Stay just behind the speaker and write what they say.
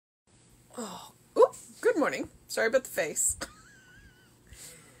Oh, oop, good morning. Sorry about the face.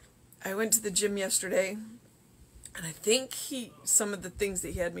 I went to the gym yesterday, and I think some of the things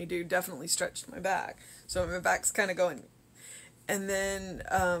that he had me do definitely stretched my back. So my back's kind of going. And then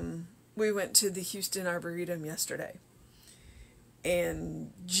we went to the Houston Arboretum yesterday.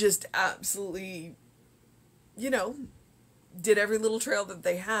 And just absolutely, did every little trail that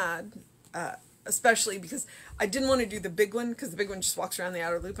they had. Especially because I didn't want to do the big one, because the big one just walks around the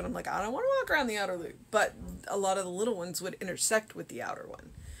outer loop, and I'm like, I don't want to walk around the outer loop. But a lot of the little ones would intersect with the outer one.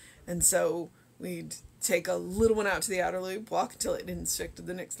 And so we'd take a little one out to the outer loop, walk until it intersected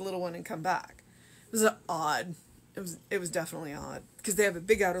the next little one, and come back. It was odd. It was definitely odd, because they have a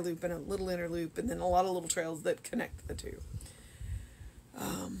big outer loop and a little inner loop, and then a lot of little trails that connect the two.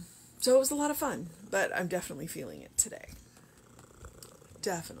 So it was a lot of fun, but I'm definitely feeling it today.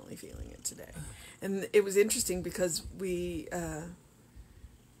 Definitely feeling it today. And it was interesting because there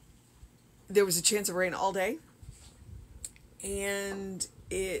was a chance of rain all day, and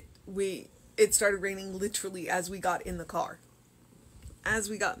it started raining literally as we got in the car. And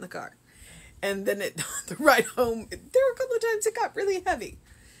then the ride home, there were a couple of times it got really heavy.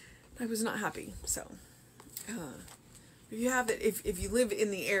 I was not happy. So if you have it, if you live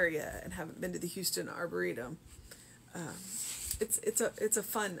in the area and haven't been to the Houston Arboretum, it's a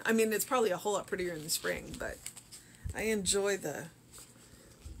fun. I mean, it's probably a whole lot prettier in the spring, but I enjoy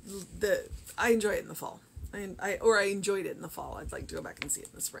I enjoy it in the fall. I enjoyed it in the fall. I'd like to go back and see it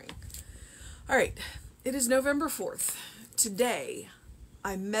in the spring. All right, it is November 4th. Today,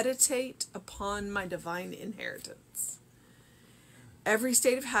 I meditate upon my divine inheritance. Every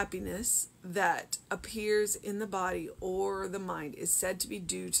state of happiness that appears in the body or the mind is said to be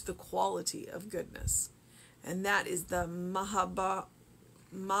due to the quality of goodness. And that is the Mahabharata.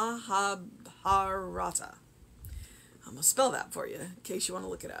 I'm going to spell that for you in case you want to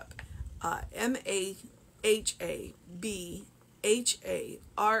look it up. Mahabharata.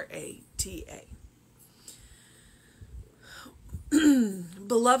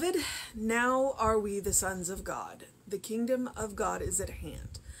 Beloved, now are we the sons of God. The kingdom of God is at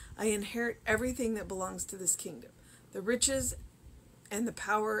hand. I inherit everything that belongs to this kingdom. The riches and the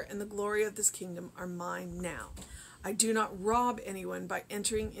power and the glory of this kingdom are mine now. I do not rob anyone by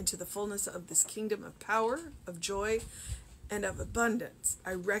entering into the fullness of this kingdom of power, of joy, and of abundance.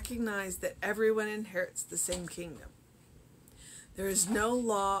 I recognize that everyone inherits the same kingdom. There is no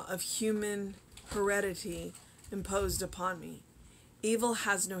law of human heredity imposed upon me. Evil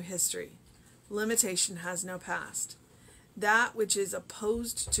has no history. Limitation has no past. That which is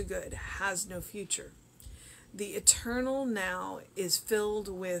opposed to good has no future. The eternal now is filled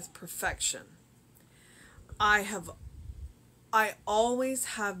with perfection. I always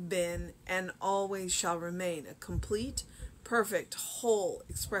have been and always shall remain a complete, perfect, whole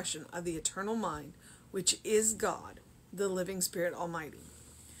expression of the eternal mind, which is God, the living Spirit Almighty.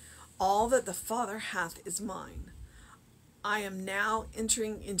 All that the Father hath is mine. I am now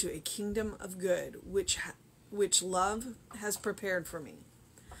entering into a kingdom of good, which love has prepared for me.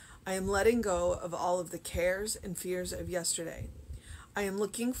 I am letting go of all of the cares and fears of yesterday. I am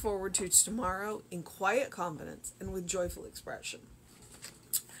looking forward to tomorrow in quiet confidence and with joyful expression.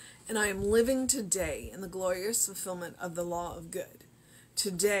 And I am living today in the glorious fulfillment of the law of good.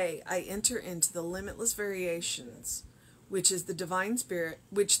 Today I enter into the limitless variations, which the divine spirit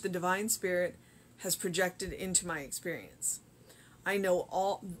has projected into my experience. I know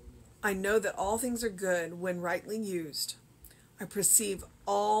that all things are good when rightly used. I perceive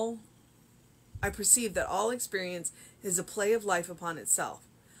that all experience is a play of life upon itself.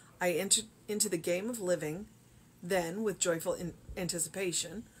 I enter into the game of living, then with joyful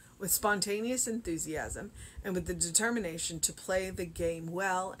anticipation, with spontaneous enthusiasm, and with the determination to play the game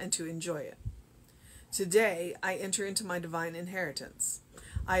well and to enjoy it. Today, I enter into my divine inheritance.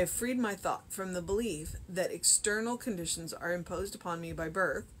 I have freed my thought from the belief that external conditions are imposed upon me by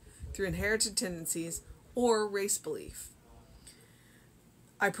birth, through inherited tendencies, or race belief.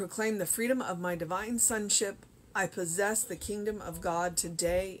 I proclaim the freedom of my divine sonship. I possess the kingdom of God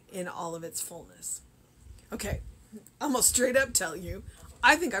today in all of its fullness. Okay, I'm going to straight up tell you,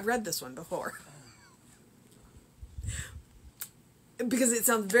 I think I've read this one before. Because it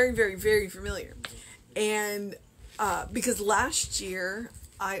sounds very, very, very familiar. And because last year,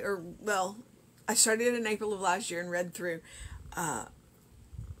 I started in April of last year and read through a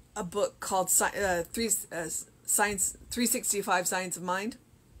book called Science 365 Science of Mind.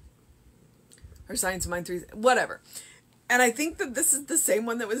 Or Science of Mind 3, whatever. And I think that this is the same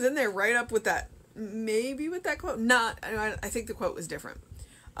one that was in there, right up with that, maybe with that quote. I think the quote was different.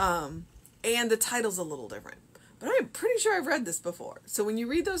 And the title's a little different. but I'm pretty sure I've read this before. So when you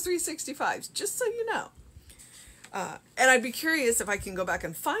read those 365s, just so you know. And I'd be curious if I can go back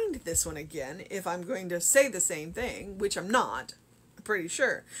and find this one again, if I'm going to say the same thing, which I'm not, I'm pretty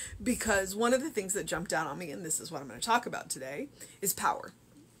sure. Because one of the things that jumped out on me, and this is what I'm going to talk about today, is power.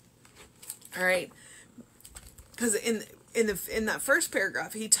 All right? Because in that first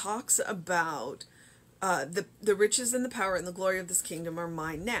paragraph, he talks about the riches and the power and the glory of this kingdom are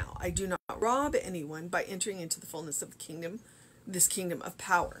mine now. I do not rob anyone by entering into the fullness of the kingdom, this kingdom of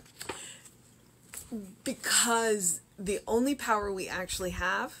power. Because the only power we actually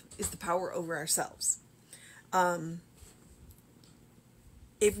have is the power over ourselves.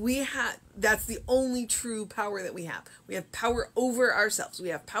 If we had, that's the only true power that we have. We have power over ourselves. We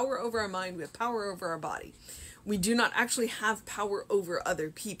have power over our mind. We have power over our body. We do not actually have power over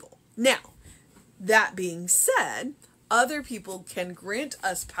other people. Now, that being said, other people can grant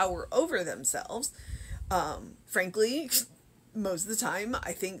us power over themselves. Frankly, most of the time,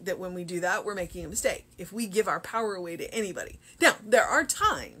 I think that when we do that, we're making a mistake. If we give our power away to anybody. Now, there are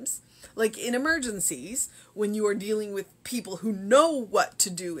times, like in emergencies, when you are dealing with people who know what to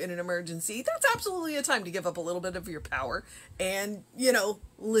do in an emergency, that's absolutely a time to give up a little bit of your power and,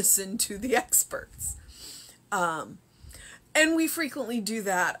 listen to the experts. And we frequently do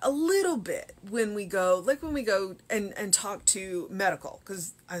that a little bit when we go and talk to medical,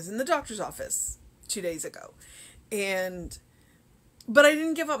 because I was in the doctor's office 2 days ago, but I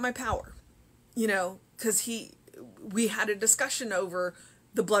didn't give up my power, because we had a discussion over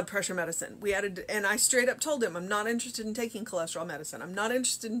the blood pressure medicine. And I straight up told him, I'm not interested in taking cholesterol medicine. I'm not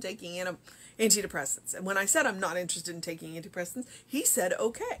interested in taking antidepressants. And when I said I'm not interested in taking antidepressants, he said,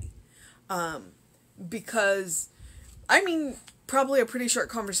 okay. Because, probably a pretty short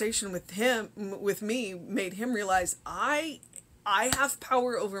conversation with me made him realize I have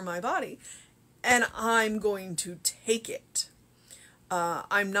power over my body and I'm going to take it.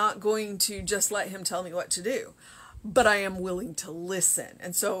 I'm not going to just let him tell me what to do, but I am willing to listen.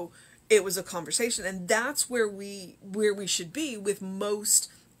 And so it was a conversation, and that's where we should be with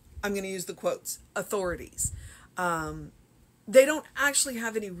most, I'm going to use the quotes, authorities. They don't actually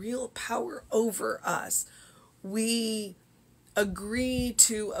have any real power over us. We agree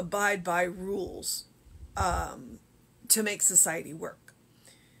to abide by rules to make society work.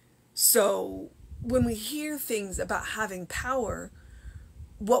 So when we hear things about having power,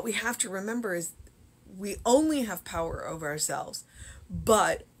 what we have to remember is we only have power over ourselves,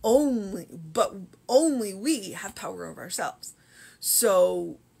 but only we have power over ourselves.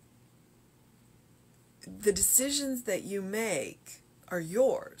 So the decisions that you make are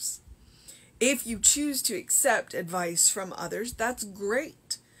yours. If you choose to accept advice from others, that's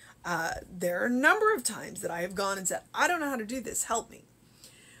great. There are a number of times that I have gone and said, I don't know how to do this, help me.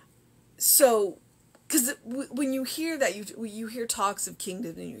 So, because when you hear that, you hear talks of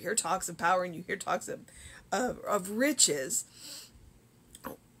kingdom, and you hear talks of power, and you hear talks of riches,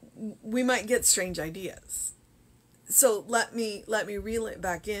 we might get strange ideas. So let me reel it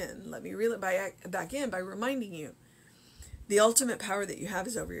back in. Let me reel it back in by reminding you, the ultimate power that you have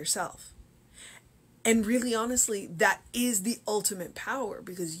is over yourself. And really, honestly, that is the ultimate power,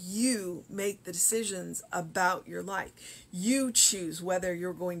 because you make the decisions about your life. You choose whether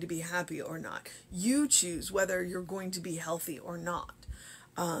you're going to be happy or not. You choose whether you're going to be healthy or not.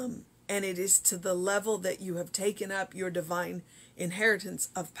 And it is to the level that you have taken up your divine inheritance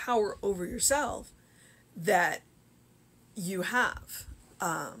of power over yourself that you have.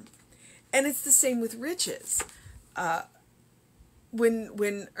 And it's the same with riches.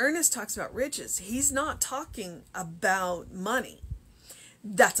 When Ernest talks about riches, he's not talking about money.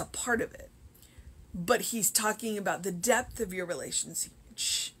 That's a part of it. But he's talking about the depth of your relations,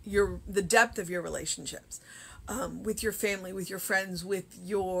 the depth of your relationships, with your family, with your friends, with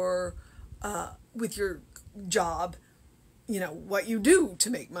your job, what you do to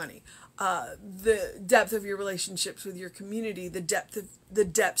make money, the depth of your relationships with your community, the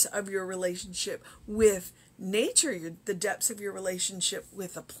depths of your relationship with nature, the depths of your relationship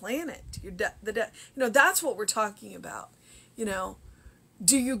with the planet, that's what we're talking about.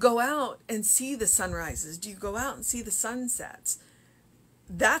 Do you go out and see the sunrises? Do you go out and see the sunsets?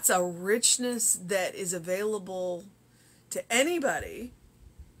 That's a richness that is available to anybody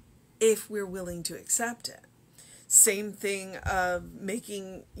if we're willing to accept it. Same thing of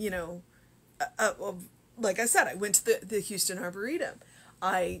making, like I said, I went to the Houston Arboretum.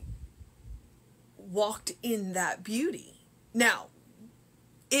 I walked in that beauty. Now,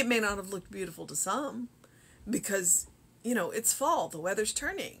 it may not have looked beautiful to some because, it's fall, the weather's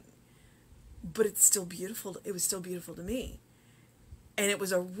turning, but it's still beautiful. It was still beautiful to me. And it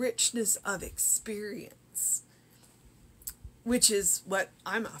was a richness of experience. which is what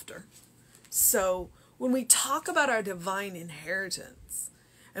I'm after. So when we talk about our divine inheritance,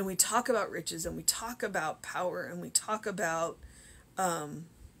 and we talk about riches, and we talk about power, and we talk about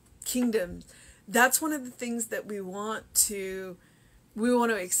kingdoms, that's one of the things that we want to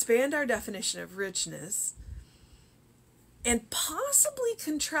expand our definition of richness, and possibly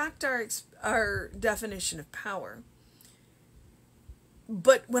contract our definition of power.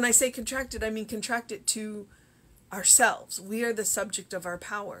 But when I say contracted, I mean contract it to ourselves. We are the subject of our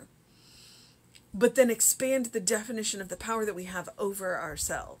power. But then expand the definition of the power that we have over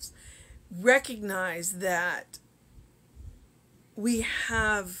ourselves. Recognize that we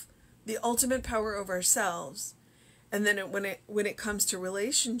have the ultimate power over ourselves. And then when it comes to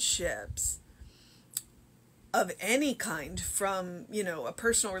relationships of any kind, from, a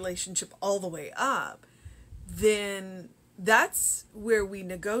personal relationship all the way up, then that's where we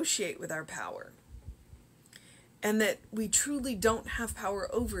negotiate with our power. And that we truly don't have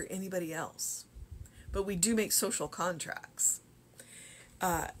power over anybody else. But we do make social contracts.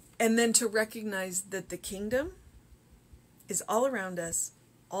 And then to recognize that the kingdom is all around us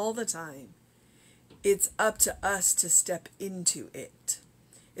all the time. It's up to us to step into it.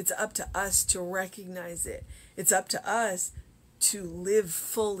 It's up to us to recognize it. It's up to us to live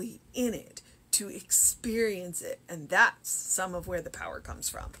fully in it, to experience it. And that's some of where the power comes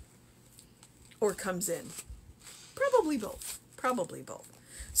from. Or comes in. Probably both. Probably both.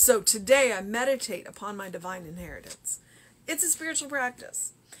 So today I meditate upon my divine inheritance. It's a spiritual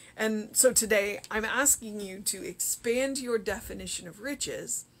practice. And so today I'm asking you to expand your definition of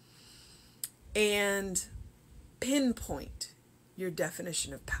riches and pinpoint your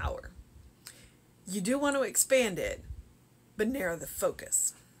definition of power. You do want to expand it, but narrow the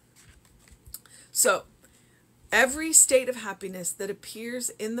focus. So, every state of happiness that appears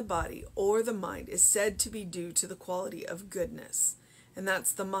in the body or the mind is said to be due to the quality of goodness. And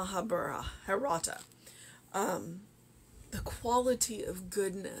that's the Mahabharata. The quality of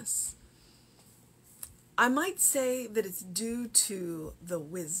goodness. I might say that it's due to the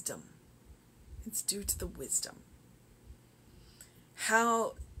wisdom. It's due to the wisdom.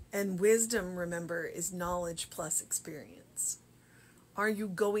 And wisdom, remember, is knowledge plus experience. Are you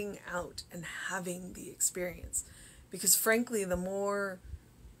going out and having the experience? Because frankly, the more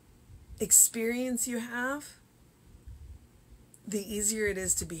experience you have, the easier it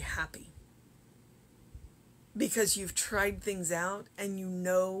is to be happy. Because you've tried things out and you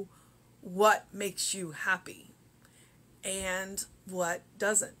know what makes you happy and what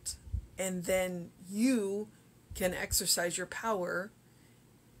doesn't. And then you can exercise your power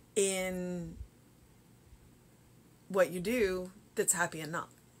in what you do that's happy and not.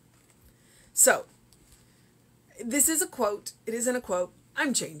 So, this is a quote. It isn't a quote.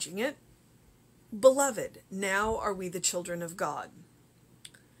 I'm changing it. Beloved, now are we the children of God.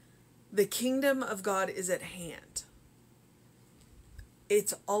 The kingdom of God is at hand.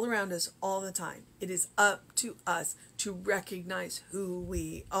 It's all around us all the time. It is up to us to recognize who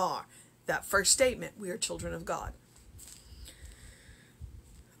we are. That first statement, we are children of God.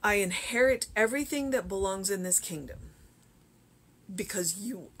 I inherit everything that belongs in this kingdom because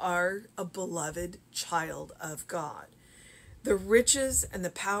you are a beloved child of God. The riches and the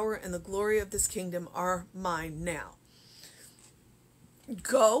power and the glory of this kingdom are mine now.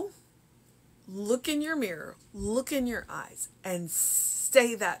 Go, look in your mirror, look in your eyes, and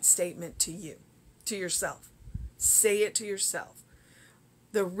say that statement to you, to yourself. Say it to yourself.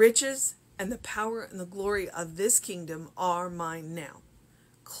 The riches and the power and the glory of this kingdom are mine now.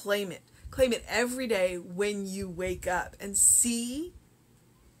 Claim it. Claim it every day when you wake up and see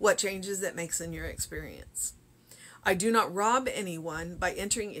what changes that makes in your experience. I do not rob anyone by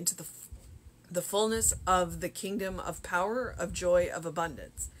entering into the fullness of the kingdom of power, of joy, of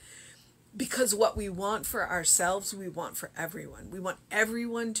abundance. Because what we want for ourselves, we want for everyone. We want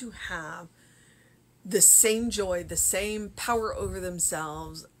everyone to have the same joy, the same power over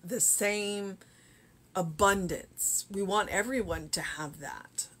themselves, the same abundance. We want everyone to have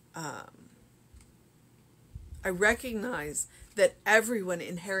that. I recognize that everyone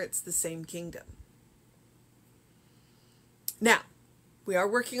inherits the same kingdom. Now, we are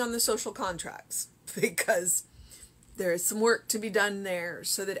working on the social contracts because there is some work to be done there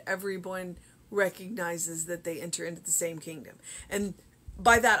so that everyone recognizes that they enter into the same kingdom. And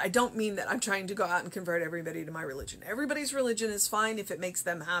by that, I don't mean that I'm trying to go out and convert everybody to my religion. Everybody's religion is fine if it makes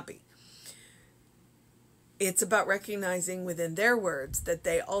them happy. It's about recognizing within their words that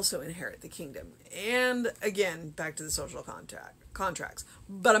they also inherit the kingdom. And again, back to the social contracts.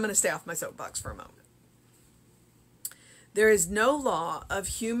 But I'm going to stay off my soapbox for a moment. There is no law of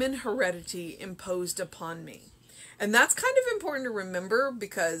human heredity imposed upon me, And that's kind of important to remember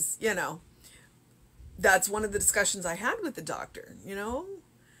because, that's one of the discussions I had with the doctor.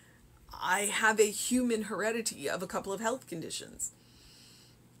 I have a human heredity of a couple of health conditions.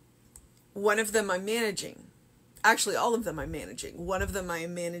 One of them I'm managing. Actually, all of them I'm managing. One of them I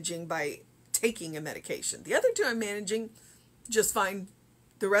am managing by taking a medication. The other two I'm managing just fine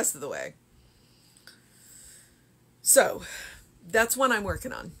the rest of the way. So, that's one I'm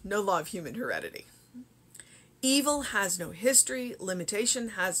working on. No law of human heredity. Evil has no history. Limitation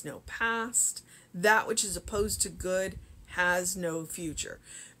has no past. That which is opposed to good has no future.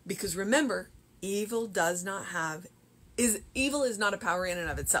 Because remember, evil is not a power in and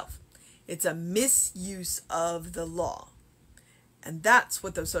of itself. It's a misuse of the law. And that's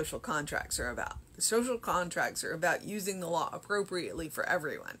what those social contracts are about. The social contracts are about using the law appropriately for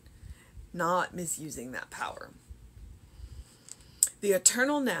everyone, not misusing that power. The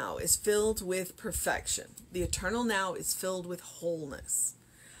eternal now is filled with perfection. The eternal now is filled with wholeness.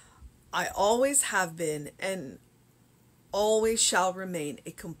 I always have been and always shall remain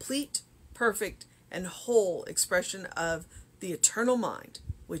a complete, perfect, and whole expression of the eternal mind,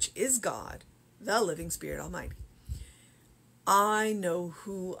 which is God, the living Spirit Almighty. I know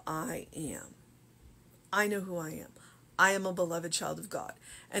who I am. I know who I am. I am a beloved child of God.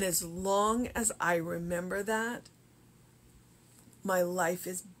 And as long as I remember that, my life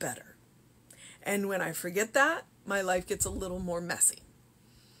is better. And when I forget that, my life gets a little more messy.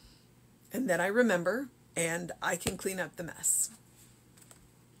 And then I remember, and I can clean up the mess.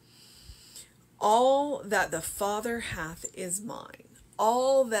 All that the Father hath is mine.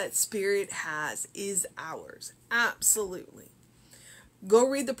 All that Spirit has is ours. Absolutely. Go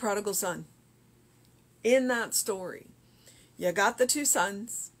read the prodigal son. In that story, you got the two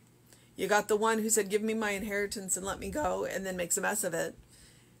sons. You got the one who said, give me my inheritance and let me go, and then makes a mess of it.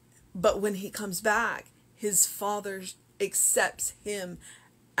 But when he comes back, his father accepts him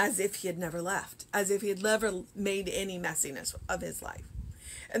as if he had never left, as if he had never made any messiness of his life.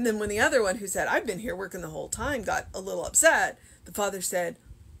 And then when the other one who said, I've been here working the whole time, got a little upset, the father said,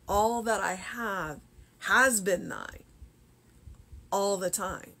 all that I have has been thine all the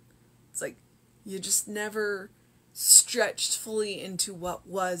time. It's like you just never stretched fully into what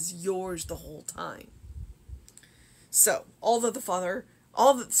was yours the whole time. So all that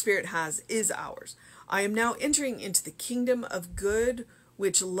the Spirit has is ours. I am now entering into the kingdom of good,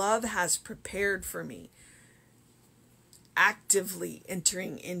 which love has prepared for me. Actively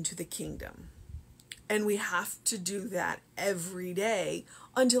entering into the kingdom. And we have to do that every day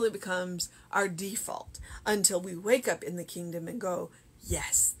until it becomes our default. Until we wake up in the kingdom and go,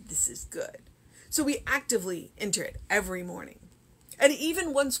 yes, this is good. So we actively enter it every morning. And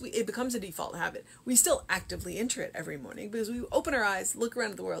even once it becomes a default habit, we still actively enter it every morning because we open our eyes, look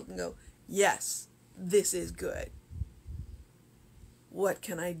around at the world and go, yes, this is good. What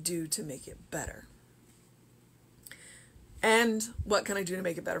can I do to make it better? And what can I do to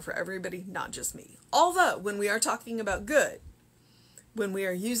make it better for everybody, not just me? Although, when we are talking about good, when we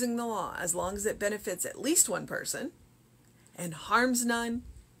are using the law, as long as it benefits at least one person and harms none,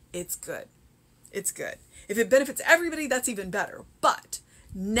 it's good. It's good. If it benefits everybody, that's even better. But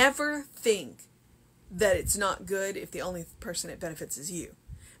never think that it's not good if the only person it benefits is you.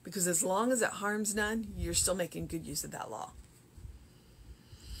 Because as long as it harms none, you're still making good use of that law.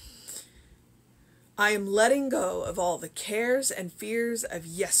 I am letting go of all the cares and fears of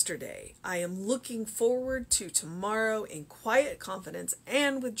yesterday. I am looking forward to tomorrow in quiet confidence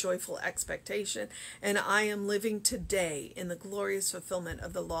and with joyful expectation. And I am living today in the glorious fulfillment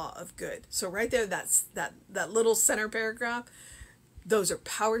of the law of good. So right there, that's that little center paragraph. Those are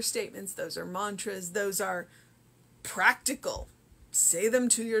power statements. Those are mantras. Those are practical. Say them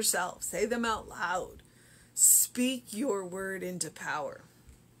to yourself. Say them out loud. Speak your word into power.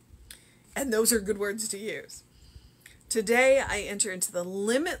 And those are good words to use. Today, I enter into the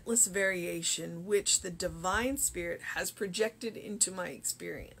limitless variation which the Divine Spirit has projected into my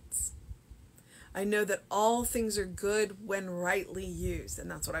experience. I know that all things are good when rightly used.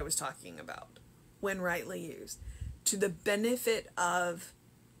 And that's what I was talking about. When rightly used. To the benefit of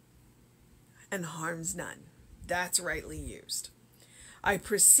and harms none. That's rightly used. I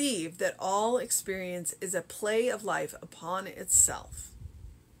perceive that all experience is a play of life upon itself.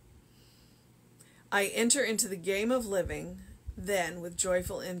 I enter into the game of living, then, with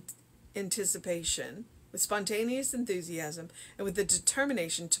joyful anticipation, with spontaneous enthusiasm, and with the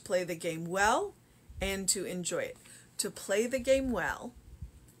determination to play the game well and to enjoy it. To play the game well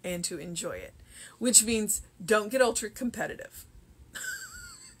and to enjoy it. Which means don't get ultra competitive.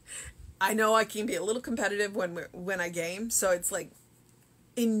 I know I can be a little competitive when I game, so it's like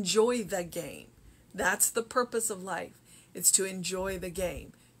enjoy the game. That's the purpose of life. It's to enjoy the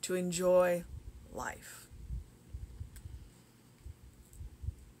game, to enjoy life.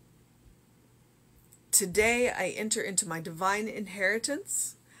 Today I enter into my divine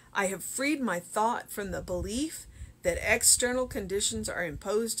inheritance. I have freed my thought from the belief that external conditions are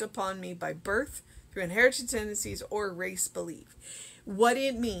imposed upon me by birth, through inherited tendencies, or race belief. What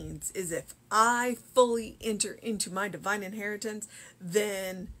it means is if I fully enter into my divine inheritance,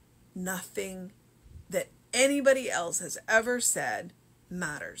 then nothing that anybody else has ever said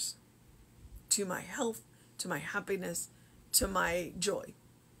matters to my health, to my happiness, to my joy.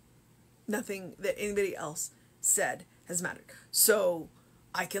 Nothing that anybody else said has mattered. So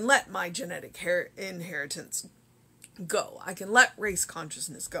I can let my genetic inheritance go. I can let race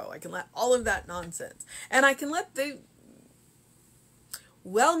consciousness go. I can let all of that nonsense. And I can let the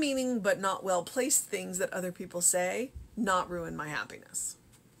well-meaning but not well-placed things that other people say not ruin my happiness.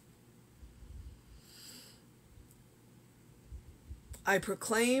 I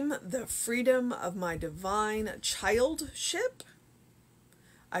proclaim the freedom of my divine childship.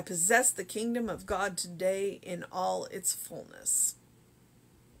 I possess the kingdom of God today in all its fullness.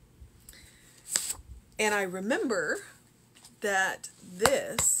 And I remember that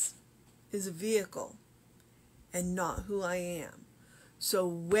this is a vehicle and not who I am. So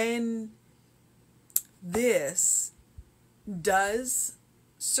when this does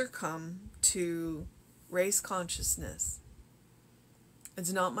succumb to race consciousness,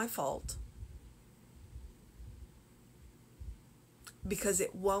 it's not my fault, because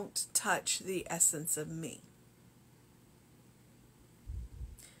it won't touch the essence of me.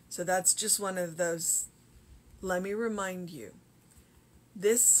 So that's just one of those, let me remind you,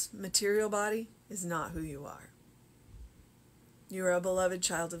 this material body is not who you are. You are a beloved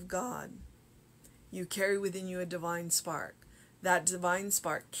child of God. You carry within you a divine spark. That divine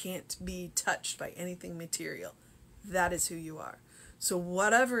spark can't be touched by anything material. That is who you are. So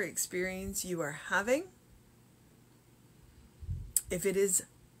whatever experience you are having, if it is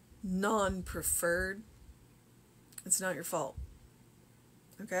non-preferred, it's not your fault.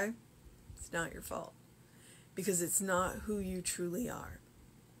 Okay? It's not your fault. Because it's not who you truly are.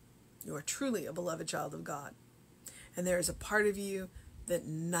 You are truly a beloved child of God. And there is a part of you that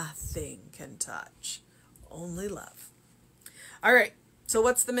nothing can touch. Only love. All right. So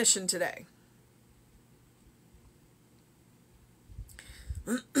what's the mission today?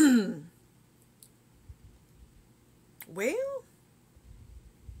 Well,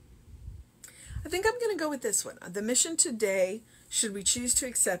 I think I'm going to go with this one. The mission today, should we choose to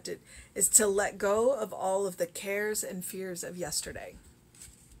accept it, is to let go of all of the cares and fears of yesterday.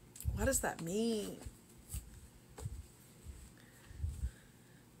 What does that mean?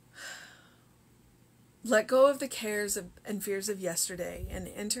 Let go of the cares and fears of yesterday and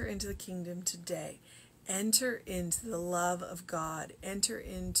enter into the kingdom today. Enter into the love of God. Enter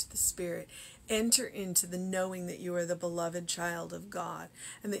into the Spirit. Enter into the knowing that you are the beloved child of God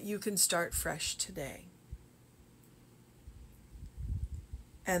and that you can start fresh today.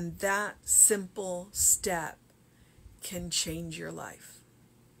 And that simple step can change your life.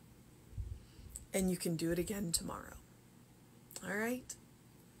 And you can do it again tomorrow. All right?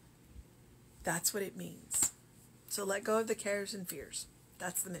 That's what it means. So let go of the cares and fears.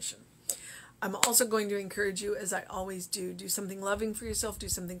 That's the mission. I'm also going to encourage you, as I always do something loving for yourself, do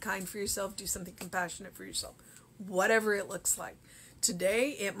something kind for yourself, do something compassionate for yourself, whatever it looks like.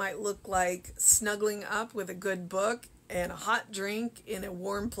 Today, it might look like snuggling up with a good book and a hot drink in a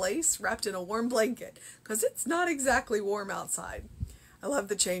warm place, wrapped in a warm blanket, because it's not exactly warm outside. I love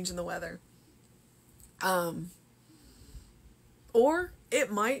the change in the weather. Or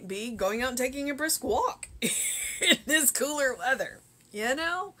it might be going out and taking a brisk walk in this cooler weather, you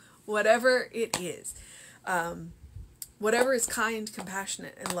know? Whatever it is, whatever is kind,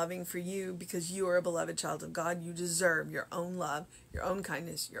 compassionate, and loving for you, because you are a beloved child of God, you deserve your own love, your own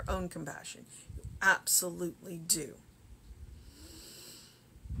kindness, your own compassion. You absolutely do.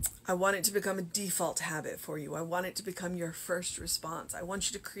 I want it to become a default habit for you. I want it to become your first response. I want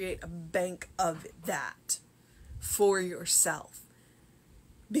you to create a bank of that for yourself,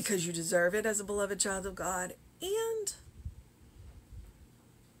 because you deserve it as a beloved child of God. And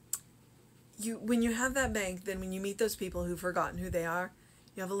when you have that bank, then when you meet those people who've forgotten who they are,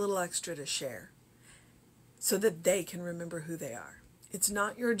 you have a little extra to share so that they can remember who they are. It's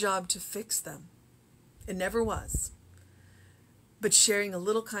not your job to fix them. It never was. But sharing a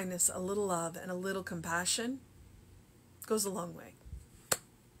little kindness, a little love, and a little compassion goes a long way.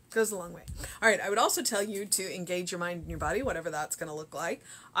 Goes a long way. All right, I would also tell you to engage your mind and your body, whatever that's going to look like.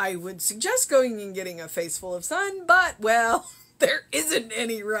 I would suggest going and getting a face full of sun, but, well, there isn't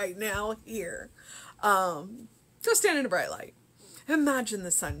any right now here. Go stand in a bright light. Imagine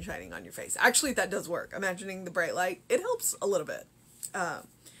the sun shining on your face. Actually, that does work. Imagining the bright light, it helps a little bit.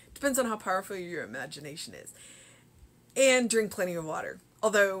 Depends on how powerful your imagination is. And drink plenty of water.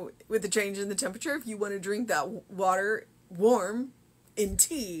 Although, with the change in the temperature, if you want to drink that water warm in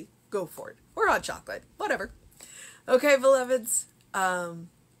tea, go for it. Or hot chocolate. Whatever. Okay, beloveds.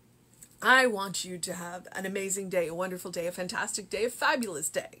 I want you to have an amazing day, a wonderful day, a fantastic day, a fabulous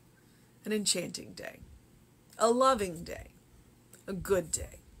day, an enchanting day, a loving day, a good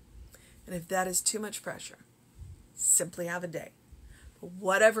day. And if that is too much pressure, simply have a day. But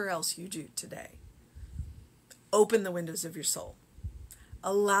whatever else you do today, open the windows of your soul.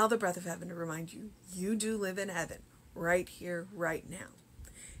 Allow the breath of heaven to remind you, you do live in heaven, right here, right now.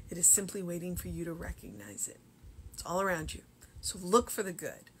 It is simply waiting for you to recognize it. It's all around you. So look for the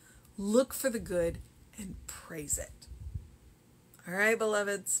good. Look for the good and praise it. All right,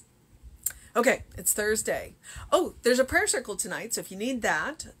 beloveds. Okay, it's Thursday. Oh, there's a prayer circle tonight, so if you need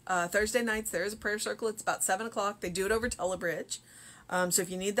that, Thursday nights there is a prayer circle. It's about 7 o'clock. They do it over Telebridge. So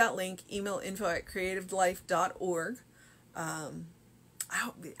if you need that link, email info@creativelife.org.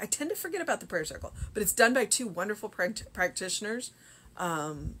 I tend to forget about the prayer circle, but it's done by two wonderful practitioners,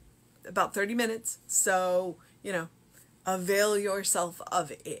 about 30 minutes. So, avail yourself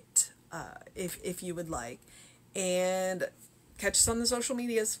of it if you would like. And catch us on the social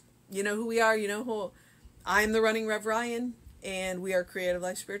medias. You know who we are. You know who I'm the running Rev Ryan, and we are Creative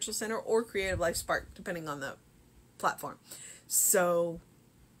Life Spiritual Center or Creative Life Spark, depending on the platform. So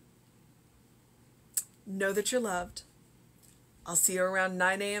know that you're loved. I'll see you around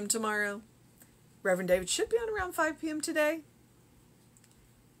 9 a.m. tomorrow. Reverend David should be on around 5 p.m. today.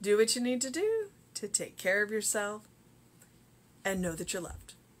 Do what you need to do to take care of yourself and know that you're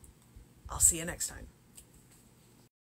loved. I'll see you next time.